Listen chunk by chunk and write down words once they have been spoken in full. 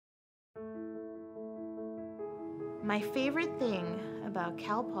My favorite thing about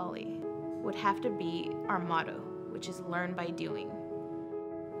Cal Poly would have to be our motto, which is learn by doing.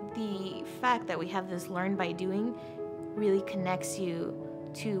 The fact that we have this learn by doing really connects you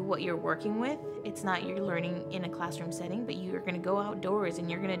to what you're working with. It's not you're learning in a classroom setting, but you're going to go outdoors and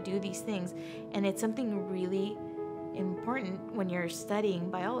you're going to do these things. And it's something really important when you're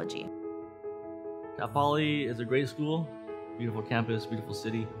studying biology. Cal Poly is a great school, beautiful campus, beautiful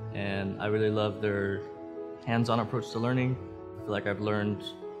city, and I really love their hands-on approach to learning. I feel like I've learned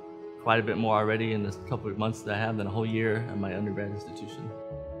quite a bit more already in this couple of months that I have than a whole year at my undergrad institution.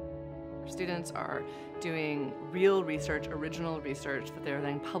 Students are doing real research, original research that they're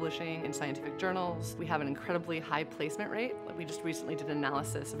then publishing in scientific journals. We have an incredibly high placement rate. We just recently did an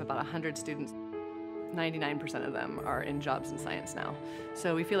analysis of about 100 students. 99% of them are in jobs in science now.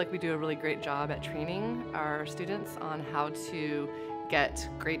 So we feel like we do a really great job at training our students on how to get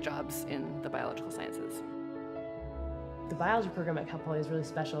great jobs in the biological sciences. The biology program at Cal Poly is really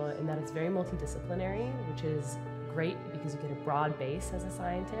special in that it's very multidisciplinary, which is great because you get a broad base as a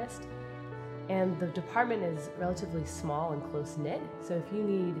scientist. And the department is relatively small and close-knit, so if you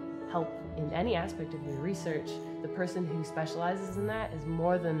need help in any aspect of your research, the person who specializes in that is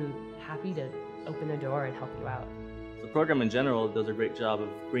more than happy to open the door and help you out. The program in general does a great job of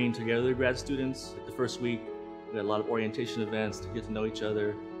bringing together the grad students. Like the first week, we had a lot of orientation events to get to know each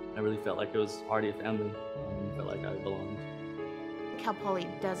other. I really felt like it was already a family. I felt like I belonged. Cal Poly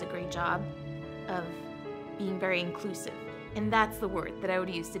does a great job of being very inclusive. And that's the word that I would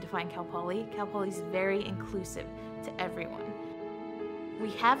use to define Cal Poly. Cal Poly is very inclusive to everyone.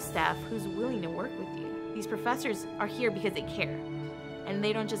 We have staff who's willing to work with you. These professors are here because they care. And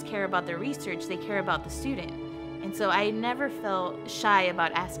they don't just care about their research, they care about the student. And so I never felt shy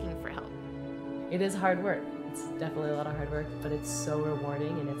about asking for help. It is hard work. It's definitely a lot of hard work, but it's so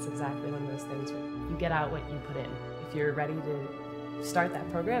rewarding, and it's exactly one of those things where you get out what you put in. If you're ready to start that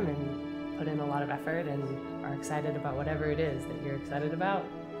program and put in a lot of effort and are excited about whatever it is that you're excited about,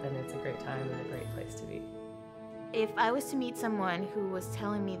 then it's a great time and a great place to be. If I was to meet someone who was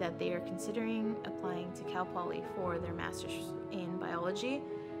telling me that they are considering applying to Cal Poly for their master's in biology,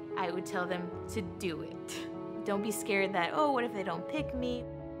 I would tell them to do it. Don't be scared that, oh, what if they don't pick me?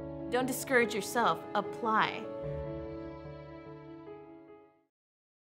 Don't discourage yourself, apply.